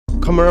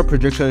camera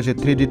projection is a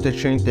 3D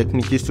texturing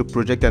technique used to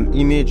project an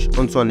image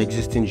onto an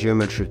existing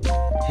geometry.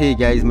 Hey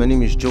guys, my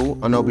name is Joe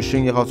and I'll be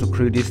showing you how to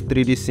create this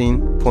 3D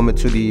scene from a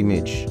 2D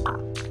image.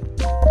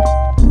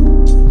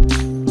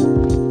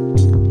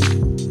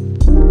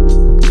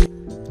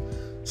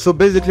 So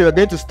basically we're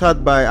going to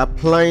start by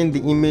applying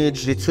the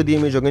image, the 2D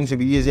image we're going to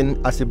be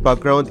using as a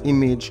background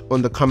image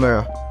on the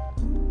camera.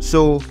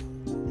 So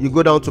you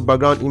go down to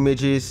background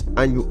images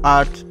and you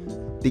add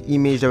the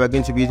image that we're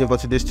going to be using for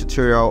today's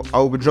tutorial. I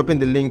will be dropping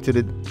the link to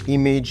the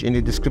image in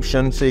the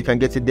description so you can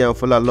get it there and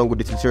follow along with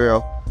the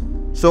tutorial.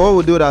 So what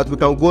we'll do that we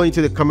can go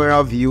into the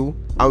camera view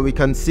and we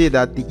can see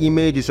that the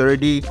image is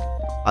already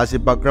as a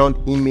background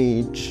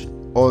image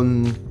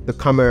on the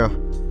camera.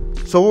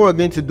 So what we're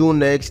going to do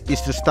next is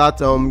to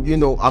start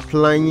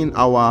applying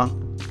our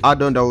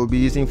add-on that we'll be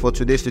using for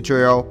today's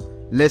tutorial.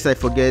 Lest I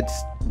forget,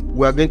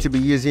 we're going to be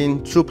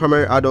using two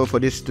primary add-ons for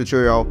this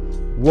tutorial.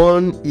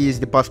 One is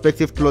the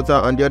perspective plotter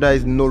and the other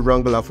is node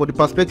wrangler. For the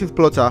perspective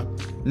plotter,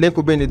 link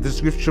will be in the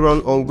description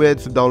on where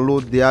to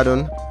download the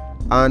add-on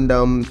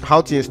and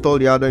how to install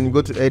the add-on. You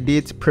go to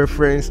edit,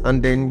 preference,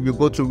 and then you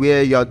go to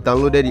where you have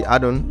downloaded the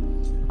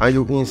add-on and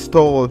you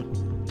install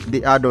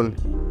the add-on.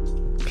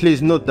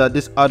 Please note that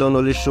this add-on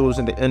only shows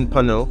in the end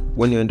panel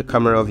when you're in the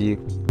camera view.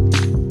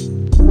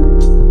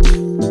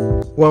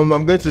 Well,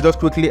 I'm going to just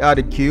quickly add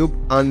a cube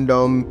and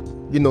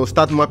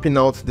start mapping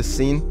out the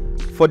scene.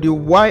 For the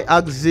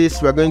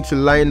y-axis, we're going to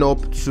line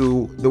up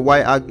to the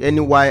any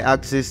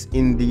y-axis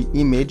in the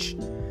image,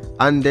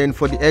 and then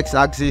for the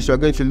x-axis, we're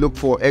going to look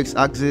for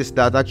x-axis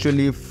that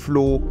actually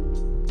flow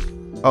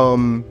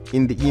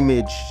in the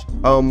image.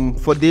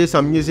 For this,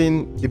 I'm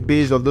using the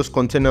base of those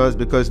containers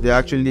because they're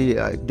actually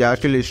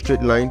a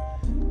straight line.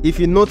 If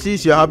you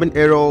notice you're having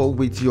error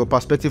with your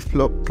perspective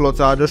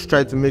plotter, just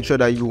try to make sure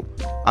that you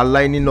are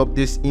lining up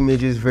these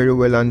images very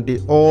well and they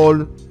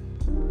all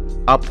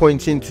are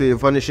pointing to a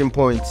vanishing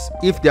point.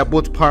 If they are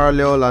both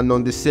parallel and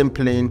on the same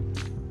plane,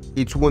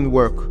 it won't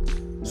work.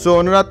 So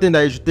another thing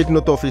that you should take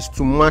note of is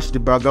to match the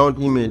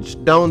background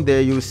image. Down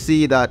there you'll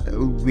see that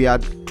we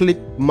had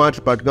clicked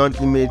match background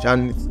image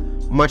and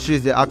it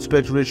matches the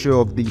aspect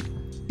ratio of the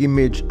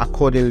image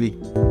accordingly.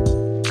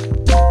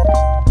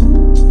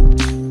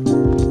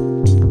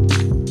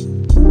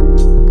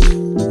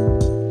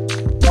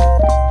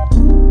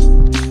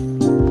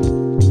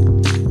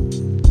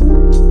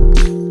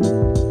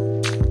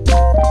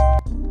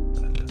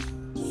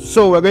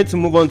 So we're going to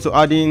move on to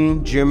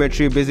adding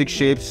geometry, basic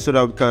shapes, so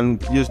that we can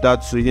use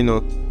that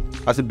to,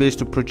 as a base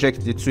to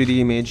project the 3D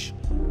image.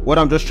 What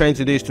I'm just trying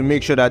to do is to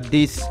make sure that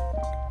this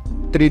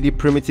 3D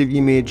primitive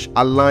image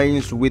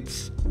aligns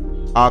with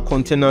our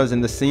containers in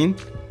the scene.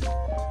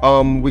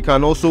 We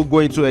can also go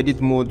into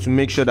edit mode to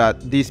make sure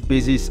that these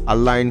bases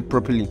align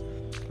properly.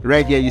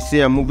 Right here you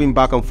see I'm moving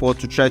back and forth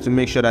to try to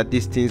make sure that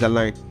these things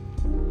align.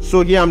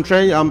 So here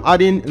I'm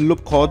adding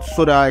loop cuts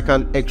so that I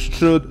can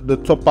extrude the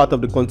top part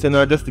of the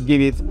container just to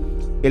give it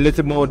a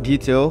little more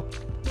detail,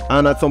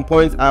 and at some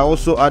point I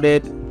also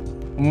added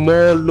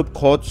more loop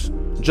cuts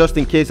just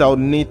in case I would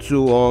need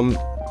to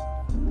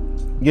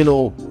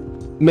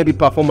maybe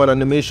perform an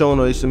animation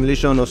or a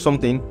simulation or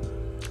something,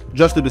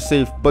 just to be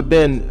safe, but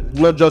then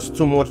not just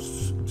too much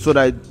so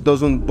that it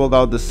doesn't bug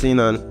out the scene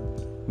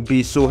and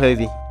be so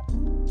heavy.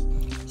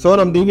 So what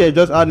I'm doing here is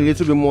just add a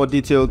little bit more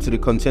detail to the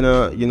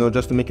container,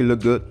 just to make it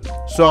look good.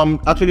 So I'm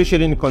actually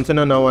shading the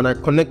container now and I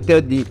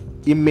connected the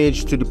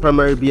image to the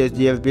primary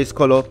BSDF base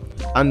color,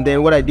 and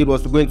then what I did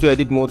was to go into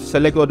edit mode,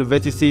 select all the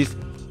vertices,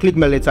 click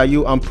my letter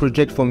U and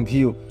project from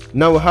view.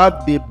 Now we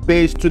have the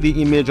base to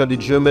the image of the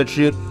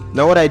geometry.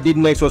 Now what I did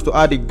next was to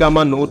add a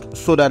gamma node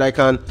so that I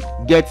can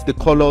get the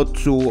color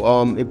to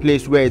a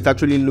place where it's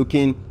actually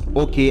looking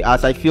okay,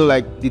 as I feel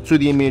like the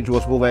 2D image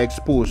was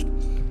overexposed.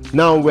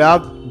 Now we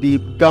have the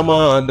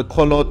gamma and the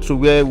color to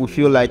where we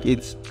feel like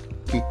it's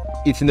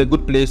in a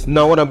good place.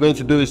 Now what I'm going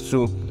to do is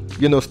to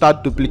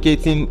start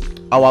duplicating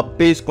our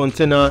base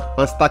container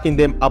and stacking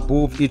them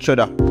above each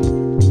other.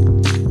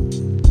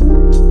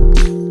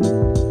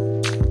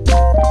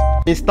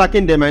 In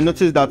stacking them, I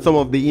noticed that some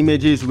of the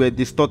images were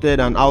distorted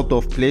and out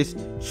of place,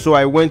 so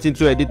I went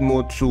into edit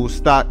mode to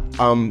start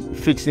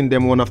fixing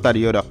them one after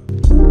the other.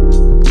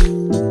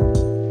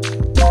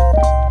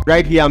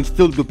 Right here I'm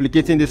still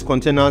duplicating these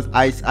containers.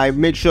 I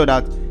make sure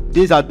that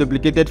these are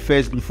duplicated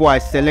first before I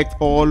select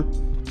all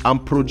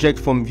and project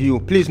from view.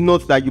 Please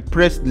note that you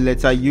press the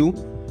letter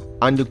U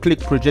and you click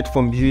project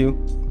from view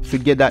to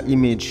get that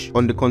image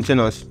on the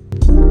containers.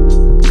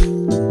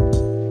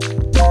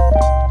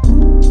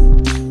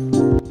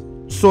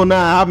 So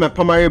now I have my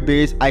primary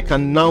base. I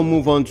can now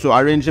move on to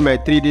arranging my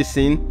 3D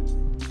scene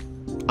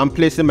and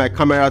placing my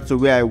camera to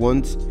where I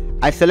want.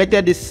 I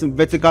selected this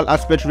vertical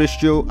aspect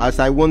ratio as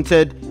I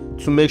wanted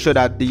to make sure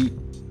that the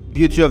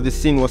beauty of the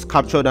scene was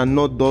captured and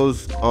not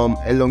those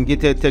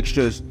elongated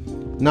textures.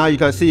 Now you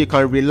can see you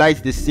can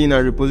relight the scene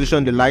and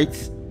reposition the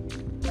lights.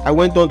 I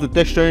went on to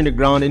texturing the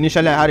ground.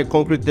 Initially I had a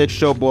concrete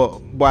texture,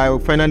 but I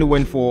finally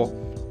went for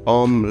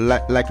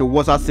like a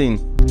water scene.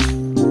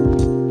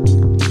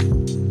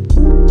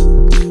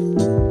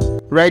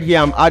 Right here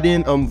I'm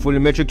adding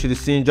volumetric to the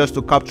scene just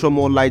to capture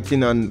more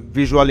lighting and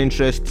visual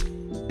interest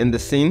in the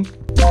scene.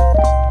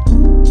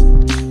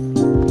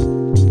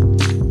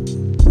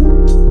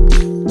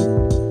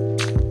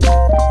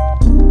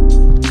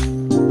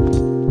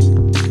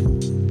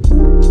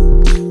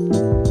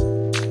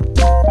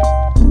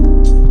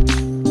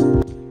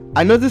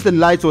 I noticed the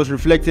light was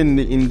reflecting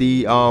in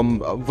the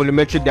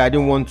volumetric that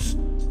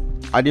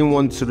I didn't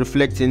want to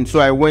reflect in,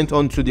 so I went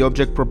on to the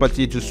object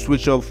property to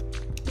switch off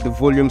the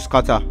volume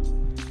scatter.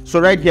 So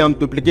right here I'm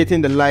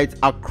duplicating the light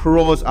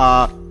across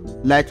our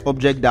light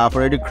object that I've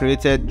already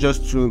created,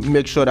 just to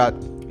make sure that,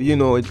 you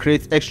know, it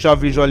creates extra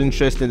visual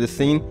interest in the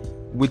scene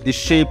with the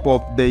shape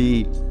of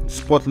the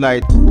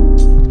spotlight.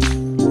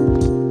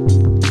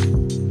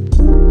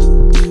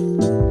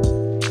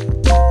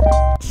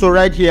 So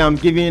right here I'm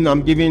giving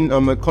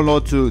a color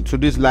to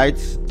these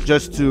lights,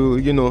 just to,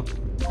 you know,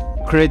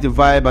 create the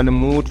vibe and the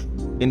mood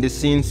in the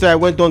scene. So I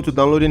went on to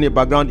downloading a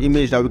background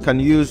image that we can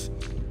use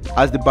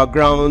as the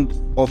background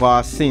of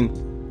our scene.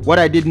 What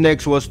I did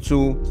next was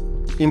to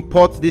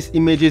import these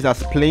images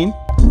as plain.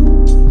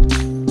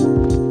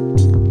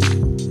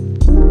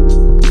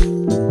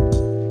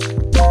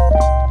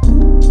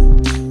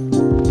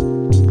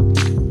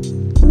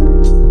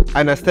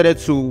 And I started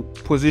to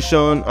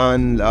position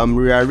and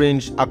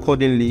rearrange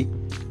accordingly,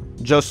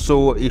 just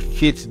so it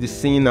fits the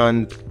scene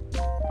and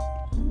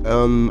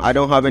I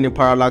don't have any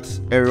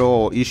parallax error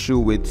or issue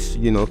with,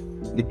 you know,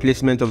 the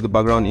placement of the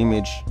background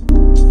image.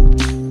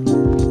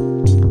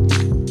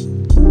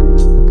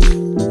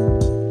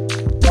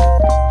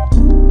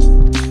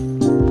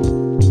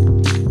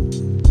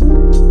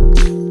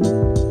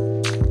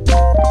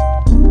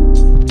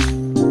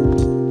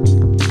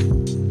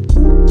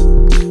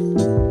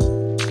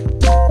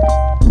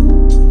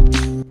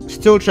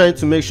 Still trying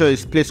to make sure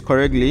it's placed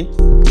correctly,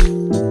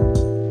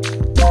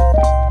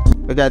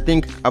 but I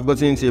think I've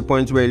gotten into a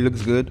point where it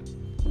looks good.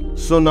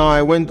 So now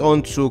I went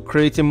on to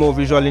creating more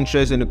visual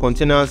interest in the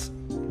containers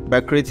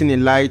by creating a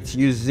light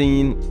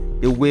using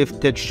a wave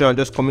texture and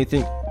just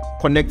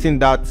connecting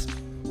that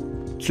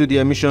to the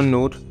emission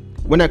node.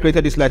 When I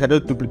created this light, I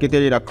just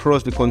duplicated it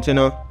across the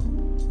container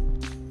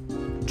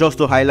just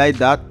to highlight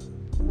that,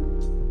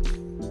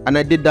 and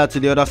I did that to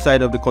the other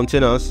side of the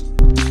containers.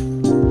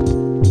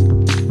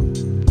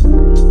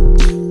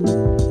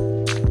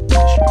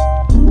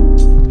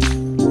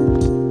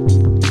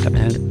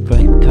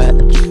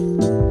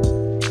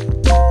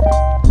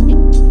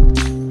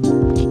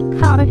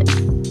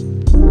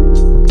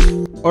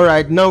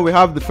 Alright, now we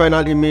have the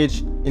final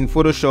image in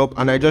Photoshop,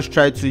 and I just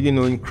tried to, you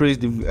know, increase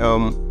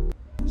the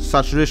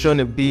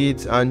saturation a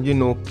bit and, you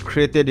know,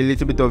 created a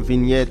little bit of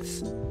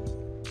vignettes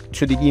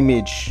to the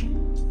image.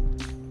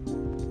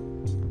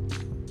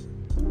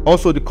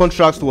 Also, the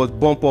contrast was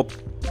bumped up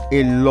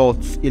a lot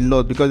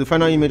because the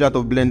final image out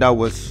of Blender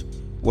was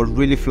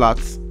really flat.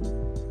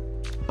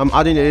 I'm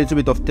adding a little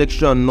bit of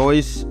texture and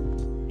noise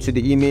to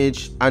the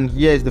image, and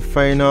here is the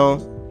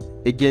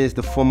final against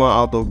the former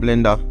out of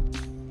Blender.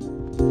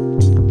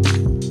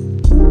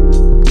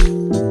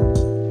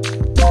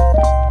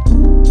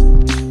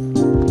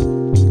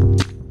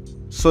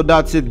 So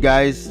that's it,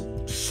 guys.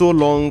 So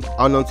long,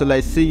 and until I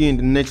see you in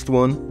the next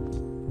one,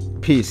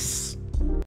 peace.